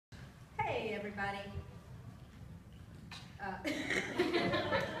everybody. Hey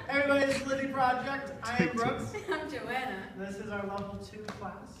everybody, this is Lindy Project. I am Brooks. I'm Joanna. This is our level 2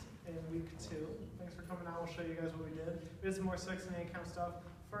 class in week 2. Thanks for coming out. We'll show you guys what we did. We did some more 6 and 8 count stuff.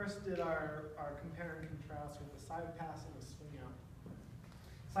 First did our compare and contrast with the side pass and the swing out.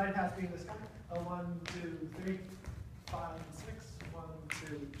 Side pass being this guy. A 1, 2, 3, 5, and 6. 1,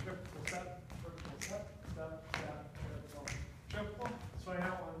 2, triple step, step, step, step, triple, triple. Swing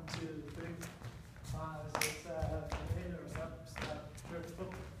out 1, 2, 3, 5, 6, 7, 8, or step, step, triple,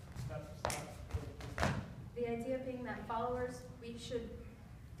 step, step, triple. The idea being that followers, we should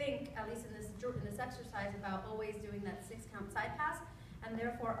think, at least in this exercise, about always doing that 6 count side pass, and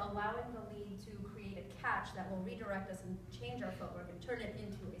therefore allowing the lead to create a catch that will redirect us and change our footwork and turn it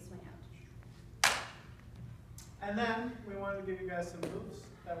into a swing out. And then we wanted to give you guys some moves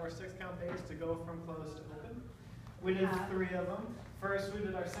that were 6 count based to go from closed to open. We did 3 of them. First, we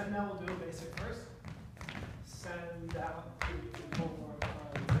did our send out. We'll do a basic first. Send out 2, 3, 4, 5,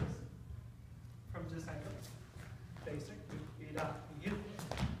 6. From just angle. Basic. Beat up. You.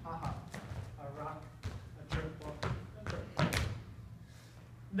 Aha. A rock. A triple. A triple.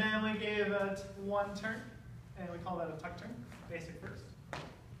 Then we gave it 1 turn, and we call that a tuck turn. Basic first.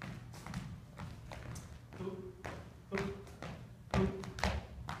 Hoop, hoop, hoop,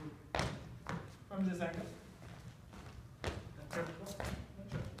 hoop. From this angle. A triple, a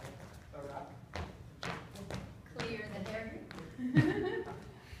triple, a rock, a triple. Clear the hair.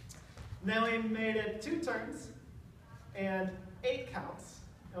 Then we made it 2 turns and 8 counts,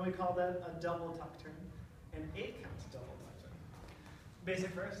 and we call that a double tuck turn, and 8 counts double tuck turn.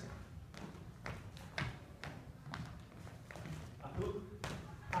 Basic first. A hoop,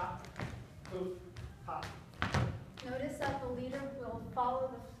 hop, hoop, hop. Notice that the leader will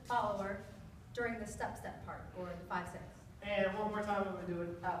follow the follower during the step part, or the 5-6. And one more time, I'm going to do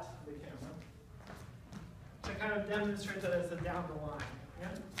it at the camera to kind of demonstrate that it's a down the line.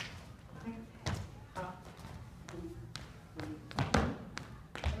 Yeah? Hop, hoop, hoop.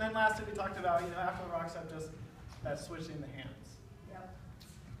 And then lastly, we talked about, after the rock step, just that switching the hands. Yep.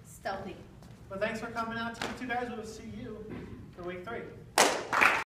 Stealthy. But thanks for coming out to you two guys. We'll see you for week 3.